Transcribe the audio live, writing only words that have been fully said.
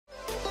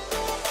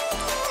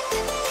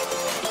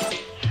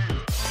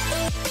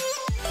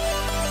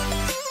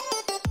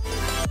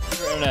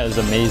internet is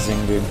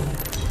amazing, dude.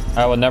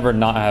 I will never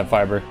not have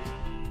fiber.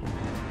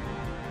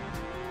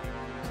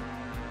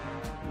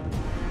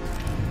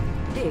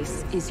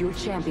 This is your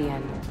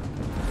champion.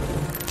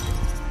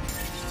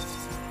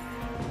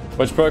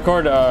 Which pro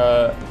card?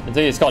 I think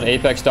it's called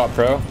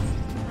Apex.pro.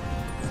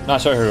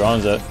 Not sure who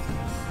owns it.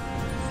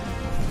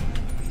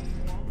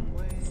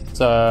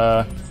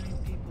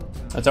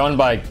 It's owned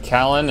by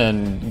Callan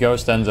and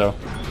Ghost Enzo.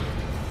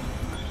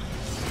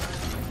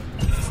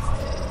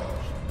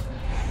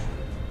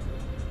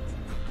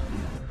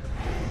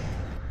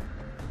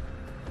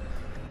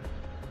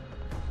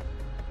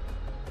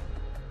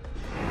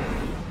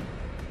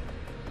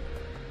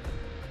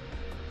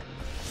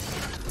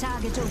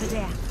 Target over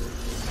there.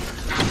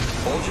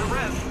 Hold your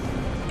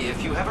breath.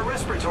 If you have a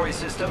respiratory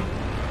system.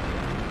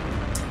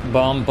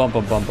 Bum bum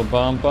bum bum bum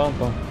bum bum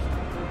bum.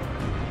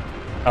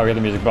 Oh, we got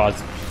the music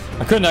paused.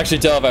 I couldn't actually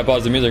tell if I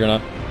paused the music or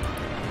not.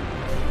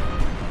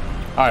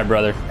 Alright,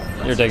 brother.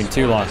 You're taking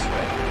too long.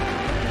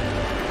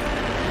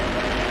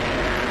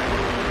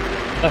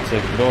 Let's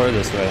ignore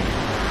this way.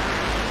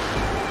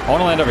 I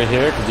want to land over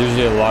here because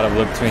usually a lot of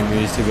look between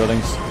these two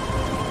buildings.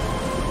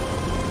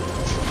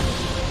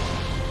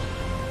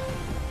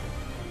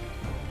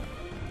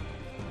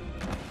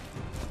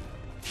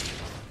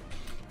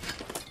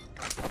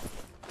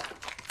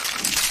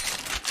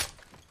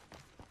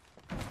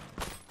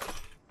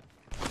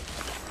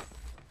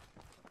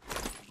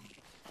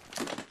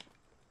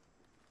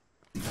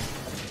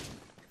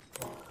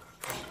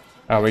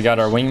 Oh, we got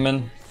our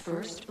wingman.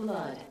 First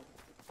blood.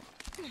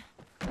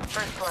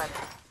 First blood.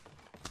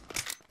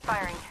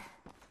 Firing.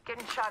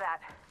 Getting shot at.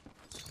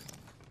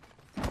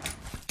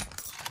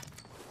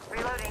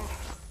 Reloading.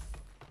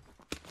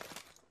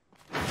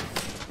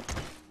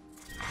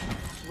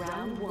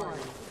 Round one.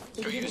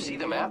 Do you see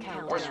the map?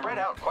 We're spread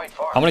out quite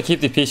far. I'm gonna keep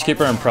the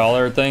Peacekeeper and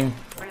Prowler thing.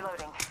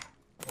 Reloading.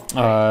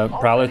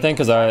 Prowler thing,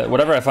 because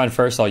whatever I find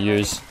first, I'll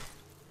use.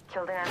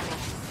 Killed an enemy.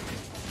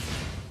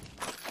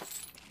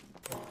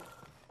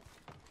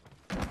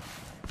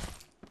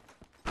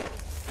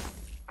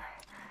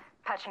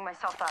 Patching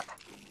myself up.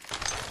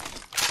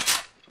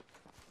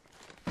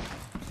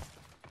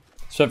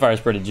 Spitfire's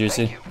pretty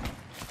juicy. Thank you.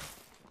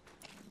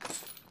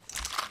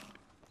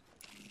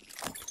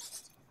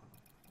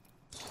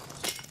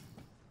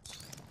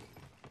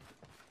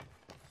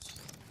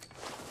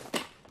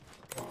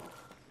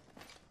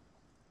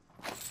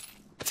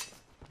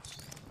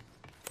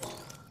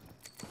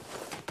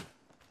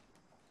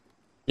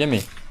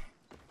 Gimme.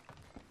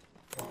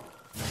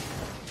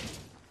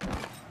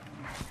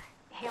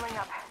 Healing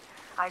up.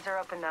 Eyes are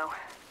open though.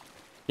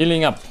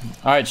 Healing up.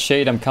 Alright,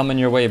 Shade, I'm coming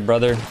your way,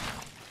 brother.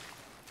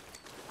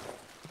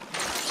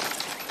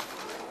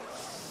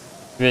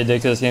 Really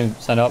addicted to this game,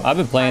 sign up. I've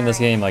been playing this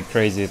game like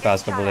crazy the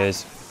past couple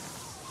days.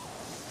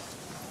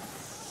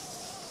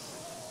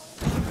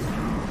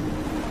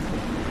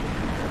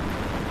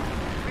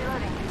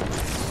 Reloading.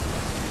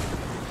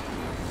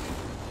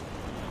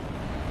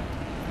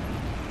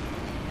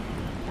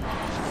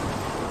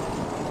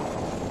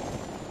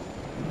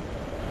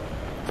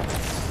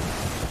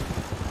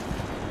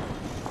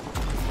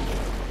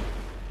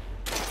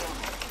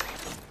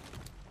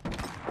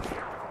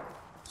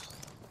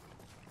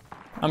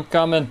 I'm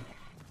coming.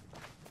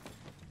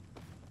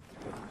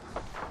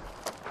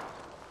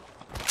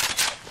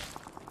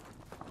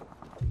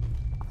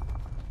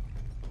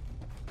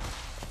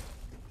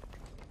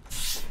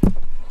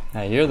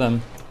 I hear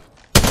them.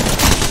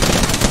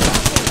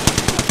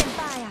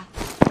 Fire.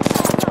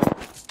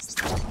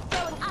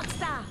 Going up,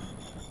 sir.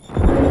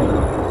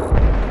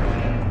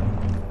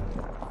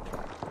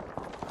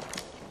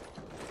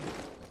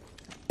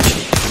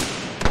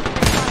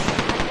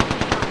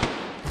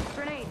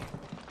 Grenade.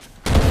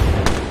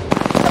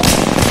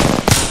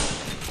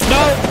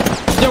 No!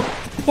 Yo,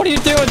 what are you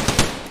doing?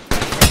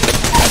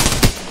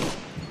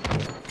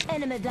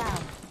 Enemy down.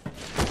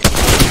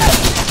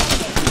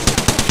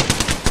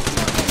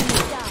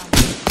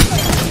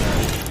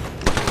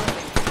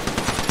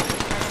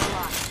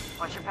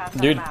 Watch your path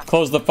on Dude, the map.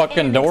 close the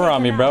fucking door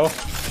on me, bro.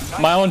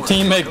 My own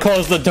teammate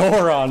closed the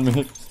door on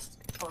me.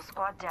 Full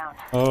squad down.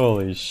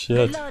 Holy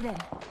shit. Reloading.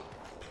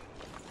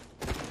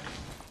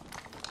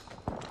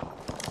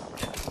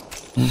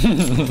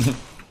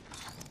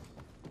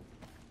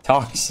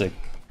 Toxic.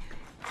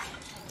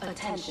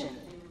 Attention.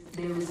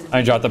 There is a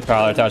I dropped the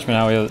Prowler attachment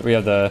now. We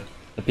have the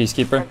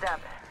Peacekeeper. Heads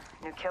up.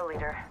 New kill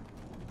leader.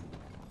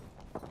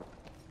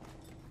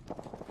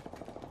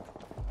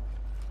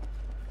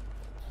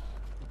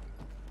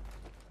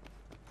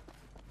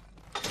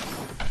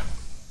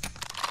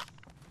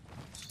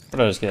 What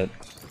did I just get?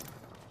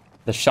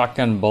 The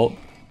shotgun bolt.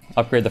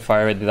 Upgrade the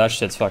fire rate. Dude, that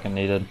shit's fucking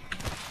needed.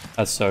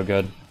 That's so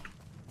good.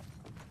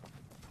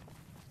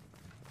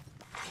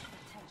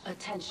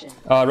 attention.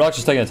 Rock's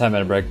just taking a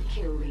 10-minute break.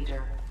 Kill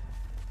leader.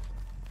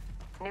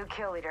 New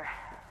kill leader.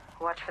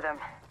 Watch for them.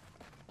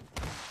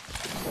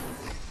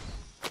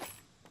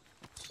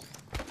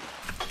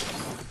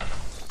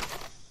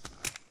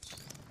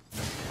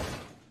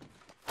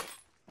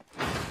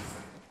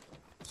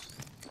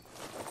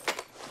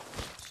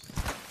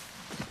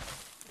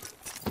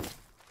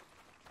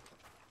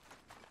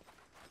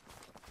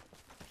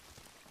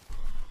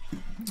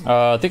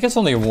 I think it's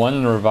only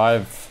one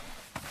revive,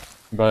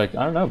 but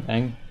I don't know,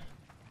 Bang.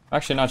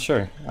 Actually, not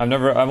sure. I've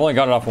only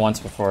got it off once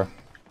before.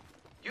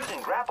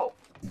 Using grapple.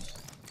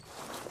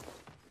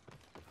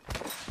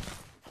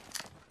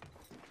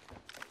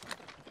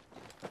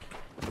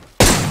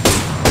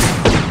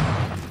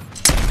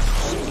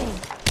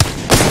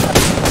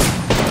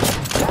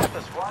 Half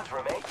the squads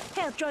remain.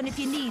 Health run if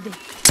you need it.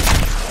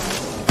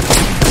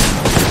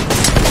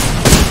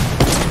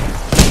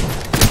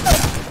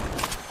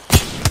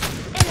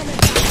 Enemy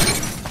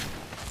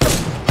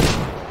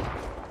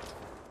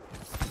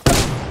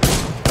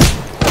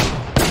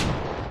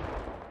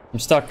I'm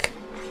stuck.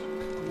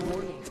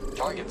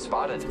 Target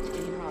spotted.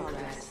 In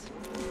progress.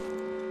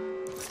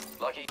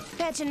 Lucky. down.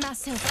 Patching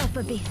myself up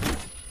a bit.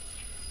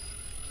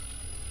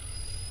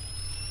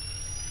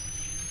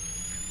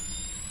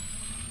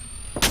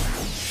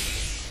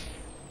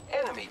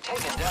 Enemy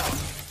taken down.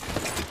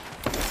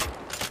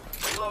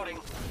 Reloading.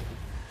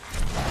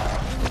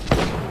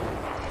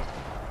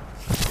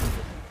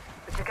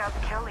 We took out the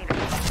kill leader.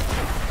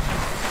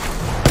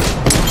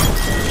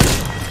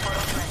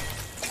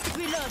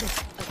 Reloaded.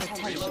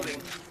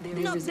 Reloading.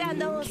 Knock down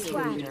the whole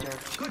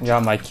squad.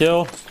 Got my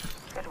kill.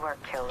 Good work,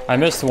 kill leader. I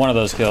missed one of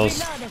those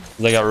kills. Reloaded.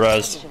 They got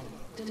rezzed.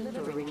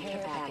 Delivering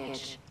care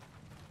package.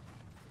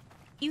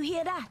 You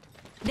hear that?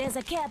 There's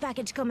a care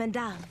package coming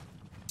down.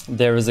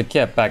 There is a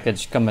care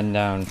package coming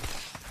down.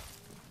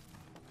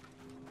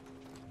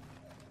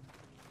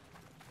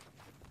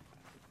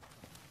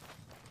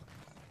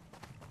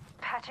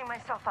 Patching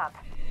myself up.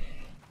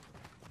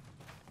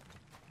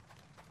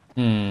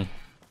 Hmm.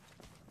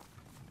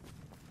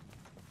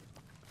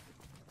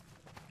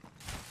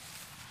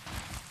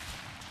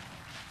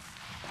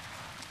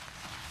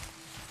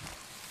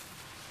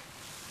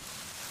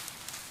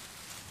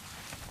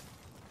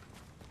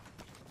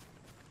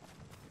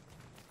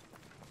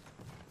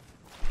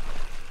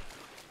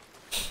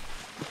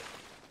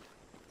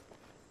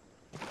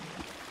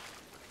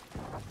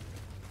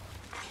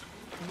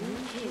 New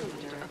kill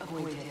leader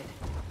appointed.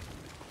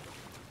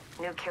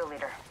 New kill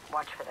leader.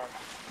 Watch for them.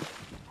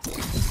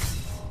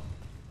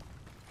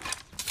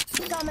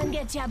 Come and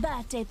get your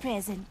birthday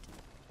present.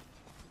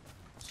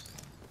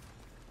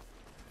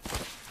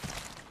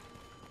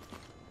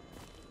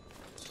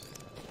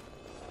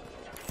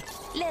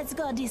 Let's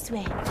go this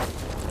way.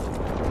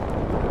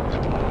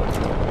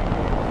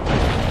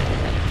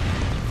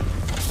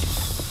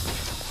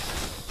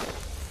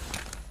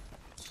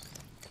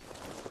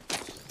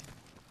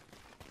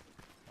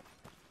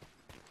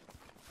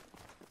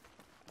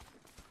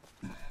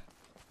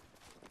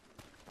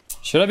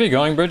 Should I be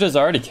going bridges?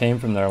 I already came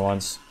from there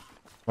once.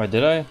 Wait,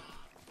 did I? I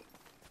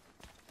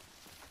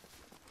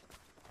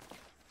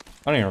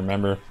don't even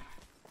remember.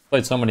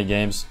 Played so many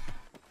games.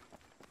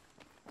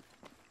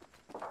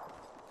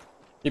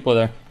 People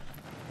there.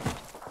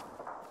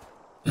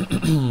 We're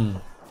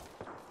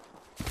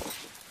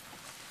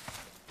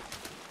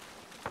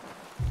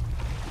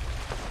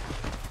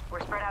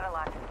spread out a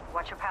lot.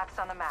 Watch your paths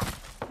on the map.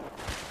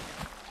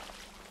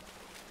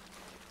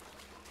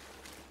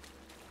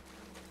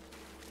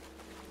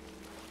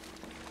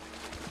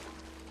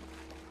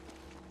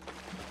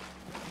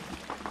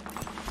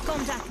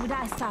 Contact with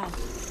hostile.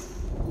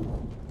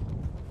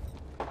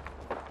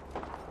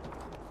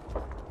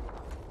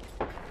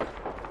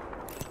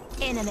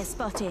 Enemy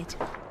spotted.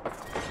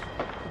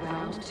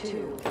 Round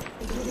 2.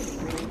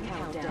 Beginning ring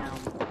countdown.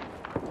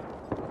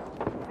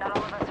 Not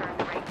all of us are in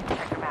the ring.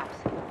 Check your maps.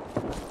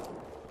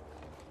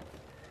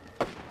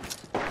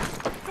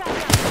 Frag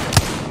out.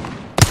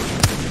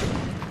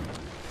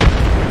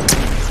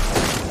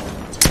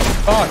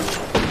 Fuck!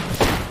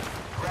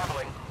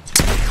 Grappling.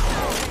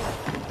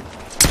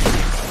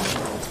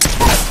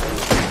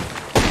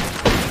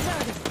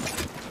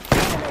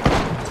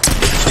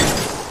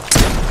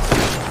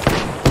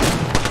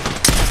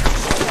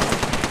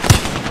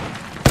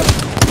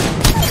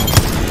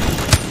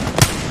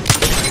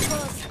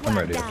 I'm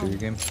ready after your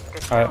game.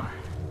 Alright.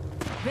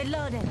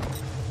 Reloading.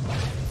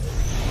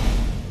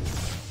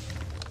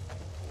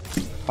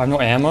 I have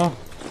no ammo?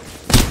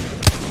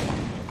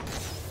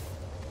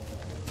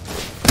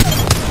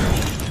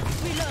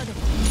 Reloading.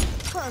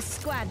 Whole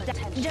squad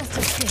down. Just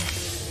a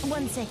sec.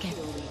 1 second.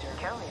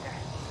 Kill leader.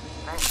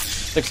 Nice.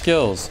 6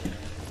 kills.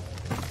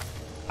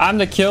 I'm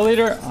the kill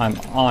leader? I'm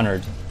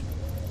honored.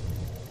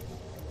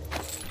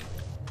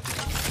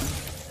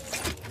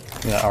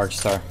 Yeah, Arc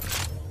Star.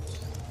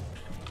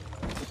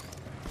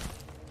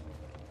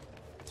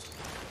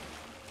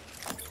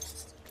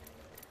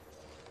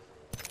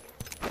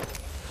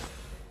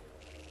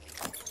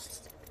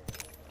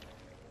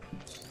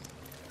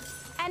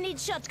 I need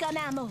shotgun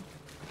ammo.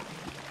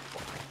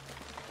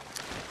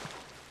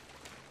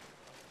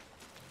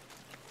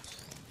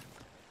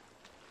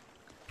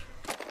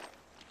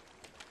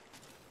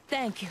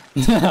 Thank you.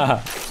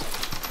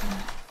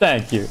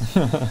 Thank you.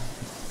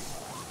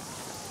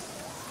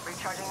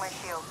 Recharging my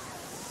shield.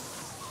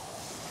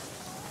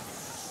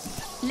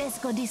 Let's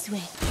go this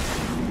way.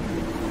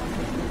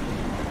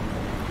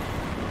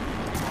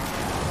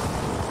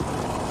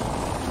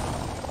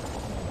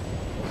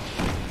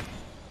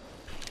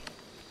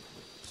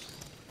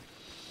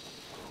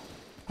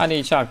 I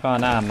need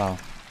shotgun ammo.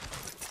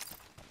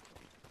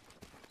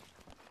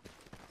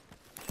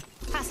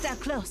 Hostile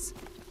close.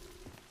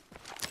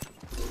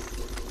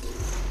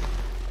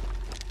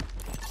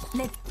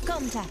 Let's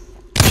contact.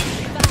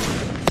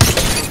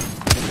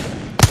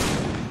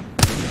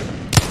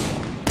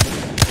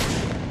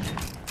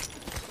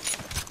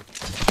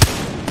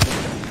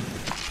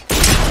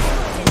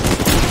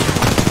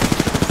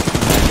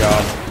 Oh my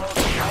god.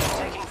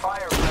 Taking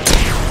fire.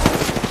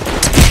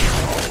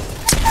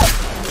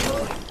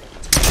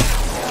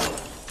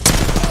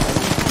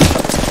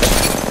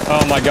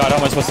 Oh my god, how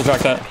am I supposed to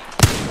track that?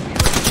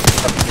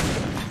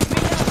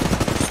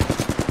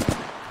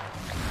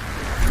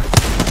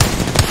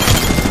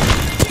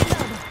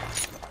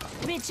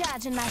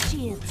 Recharging my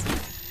shields.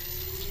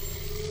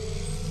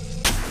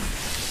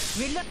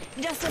 Reload.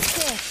 Just a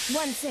sec.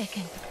 1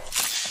 second.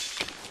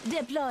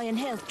 Deploying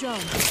health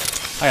drone.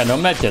 I got no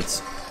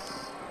medkits.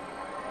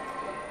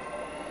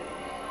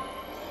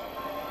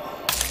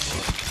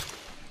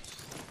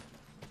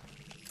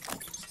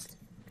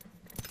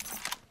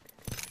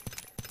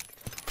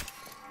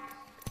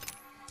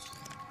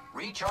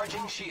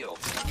 Recharging shield.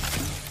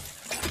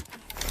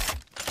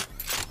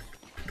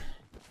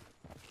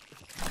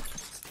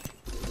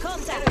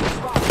 Contact.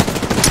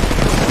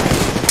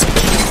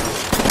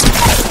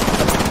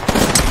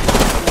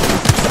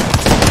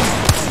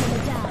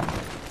 Down.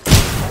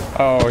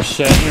 Oh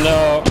shit,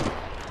 no.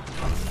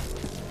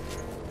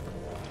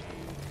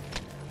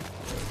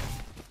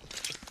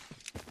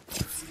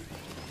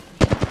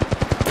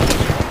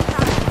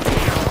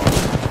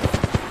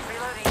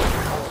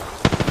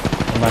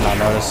 I might not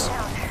notice.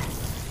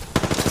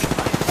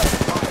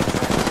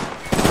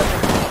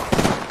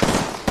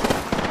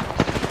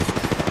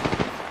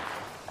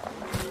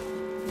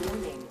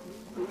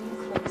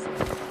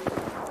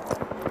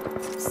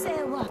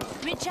 Say what?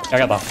 Recharging. I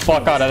got the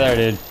fuck out of there,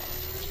 dude.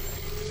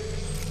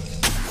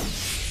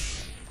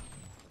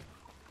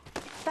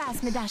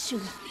 Pass me that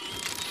sugar.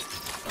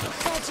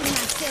 Patching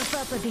myself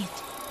up a bit.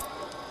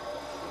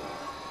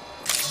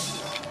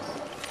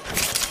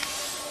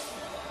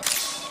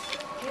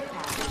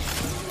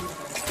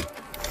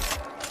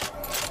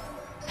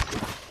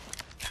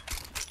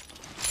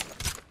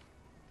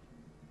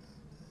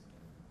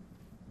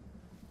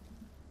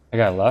 I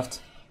got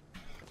left.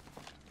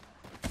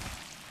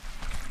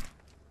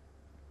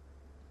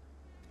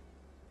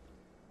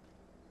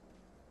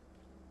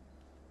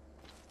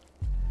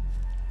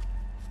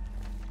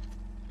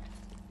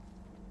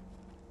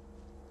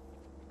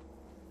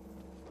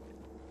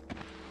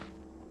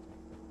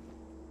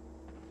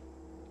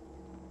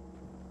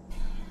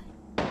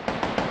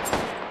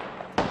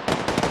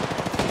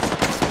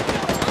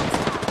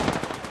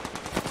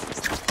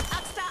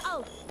 Oxstar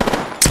out.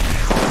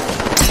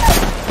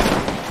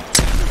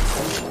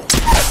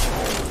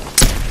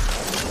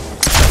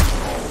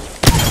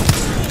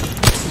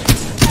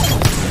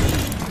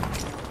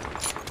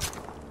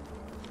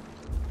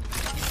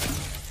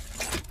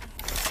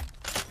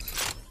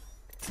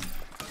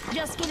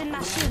 Just giving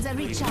my shields a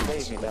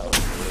recharge.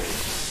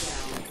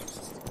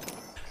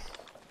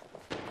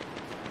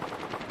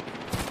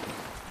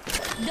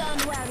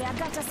 Don't worry, I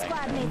got a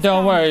squad mate.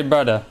 Don't worry,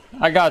 brother.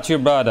 I got you,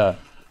 brother.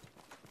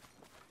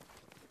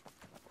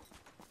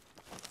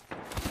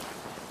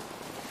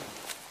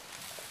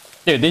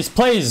 Dude, these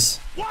plays.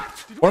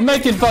 We're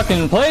making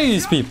fucking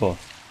plays, people.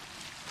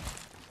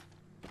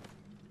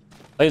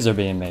 Plays are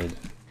being made.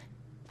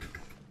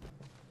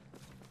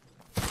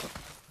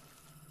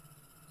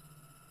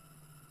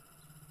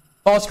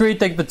 False Creed,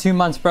 thank you for 2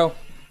 months, bro.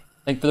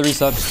 Thank you for the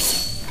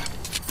resubs.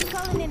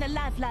 Calling in a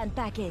lifeline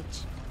package.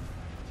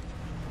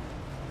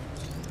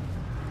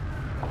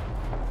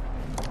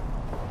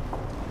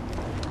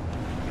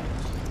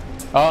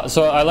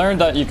 So I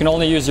learned that you can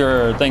only use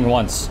your thing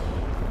once.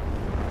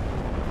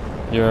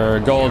 Your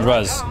gold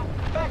res.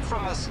 Back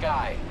from the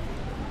sky.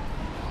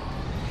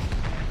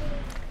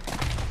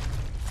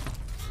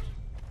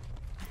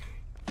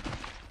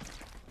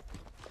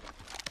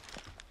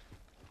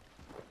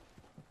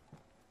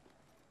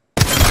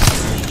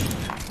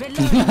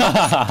 Reload.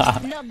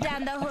 Knock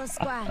down the whole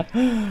squad.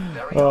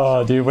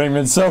 Oh, dude,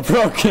 Wingman's so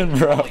broken,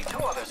 bro. Only 2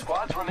 other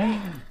squads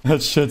remain.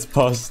 That shit's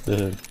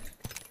busted.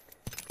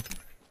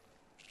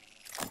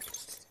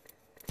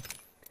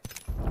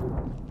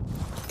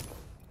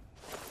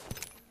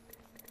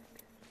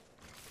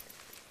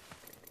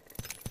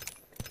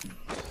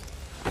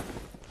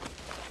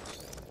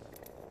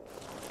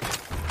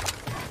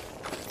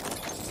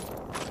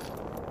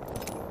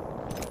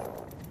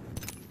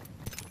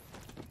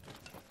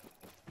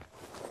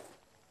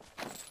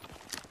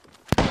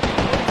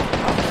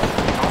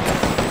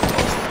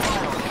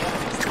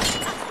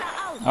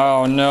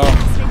 Oh no.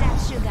 Pass me that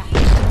sugar.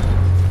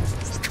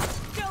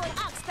 Throwing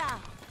Oxstar.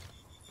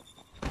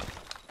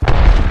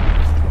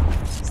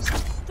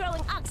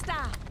 Throwing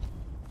Oxstar.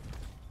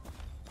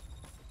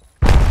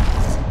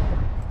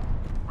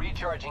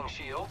 Recharging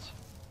shields.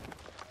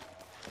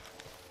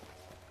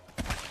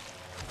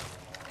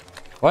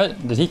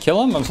 What? Did he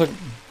kill him? 1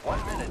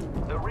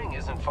 minute. The ring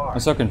isn't far. I'm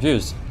so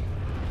confused.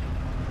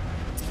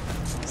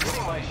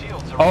 Getting My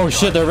shields are Oh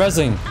shit, they're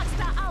rezzing.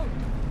 Asta out.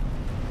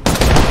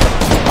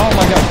 Oh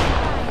my god.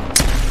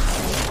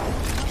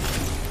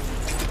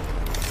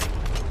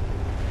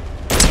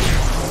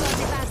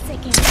 45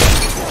 seconds.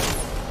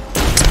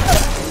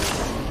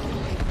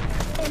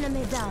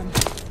 Enemy down.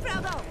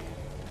 Bravo.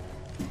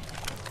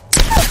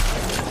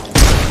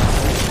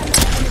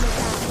 Another enemy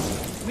down.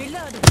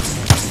 Reloading.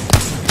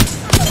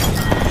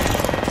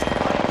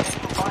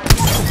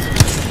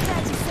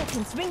 30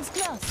 seconds. Rings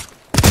close.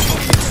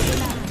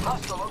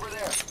 hostile over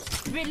there.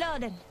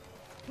 Reloading.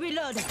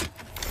 Reloading.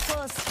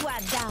 Full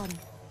squad down.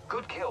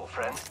 Good kill,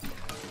 friends.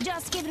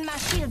 Just giving my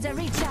shields a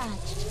recharge.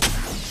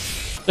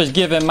 Just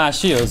giving my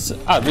shields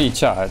a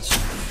recharge.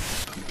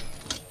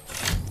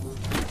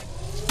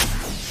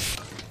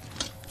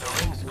 The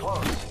ring's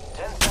close.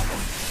 10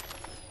 seconds.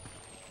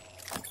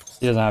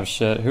 He doesn't have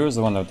shit. Who was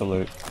the one with the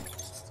loot?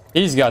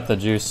 He's got the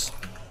juice.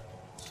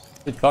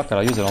 Dude, fuck it.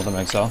 I'll use it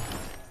ultimate XL.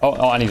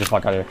 Oh, I need to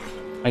fuck out of here.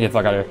 I get the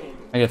fuck out of here.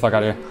 I get the fuck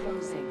out of here.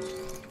 Closing.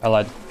 I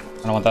lied.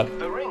 I don't want that.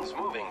 The ring's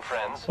moving,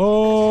 friends.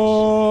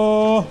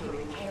 Oh!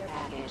 Care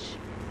package.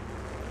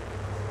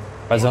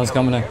 Red zone's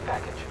coming in. Care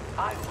package.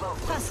 I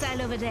love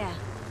Hostile over there.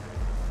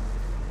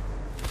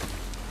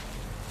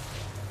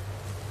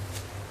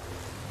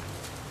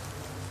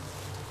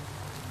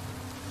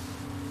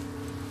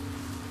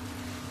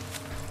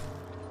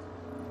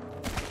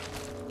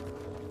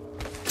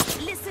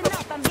 Listen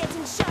up, I'm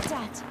getting shot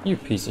at. You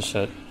piece of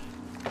shit.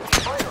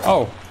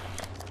 Oh.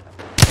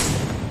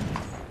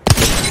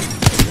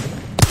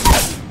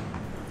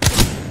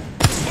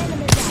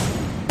 Enemy down.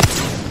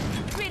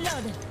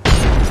 Reloading.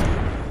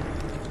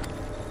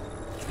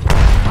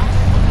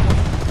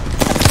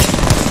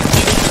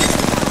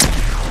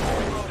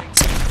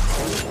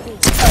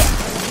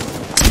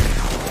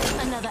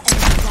 Another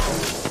enemy down.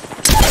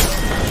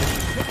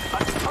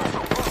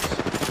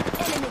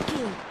 Enemy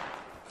killed.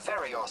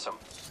 Very awesome.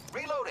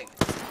 Reloading.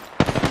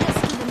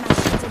 Just giving my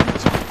shields a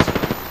recharge.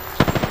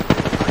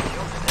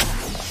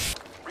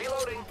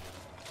 Reloading.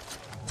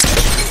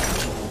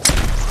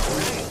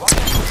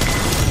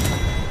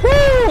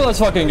 Woo! Let's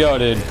fucking go,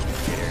 dude.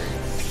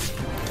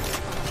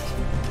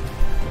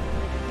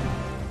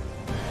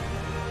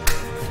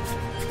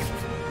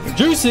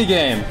 Juicy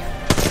game.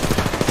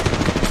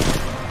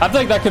 I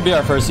think that could be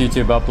our first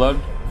YouTube upload.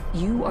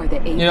 You are the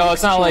Apex You know,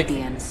 it's not like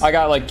champions. I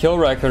got like kill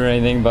record or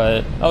anything,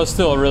 but that was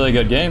still a really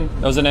good game.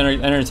 That was an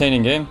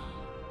entertaining game.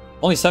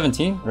 Only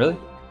 17? Really? I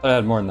thought I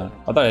had more than that.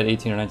 I thought I had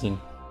 18 or 19.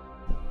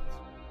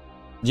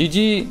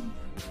 GG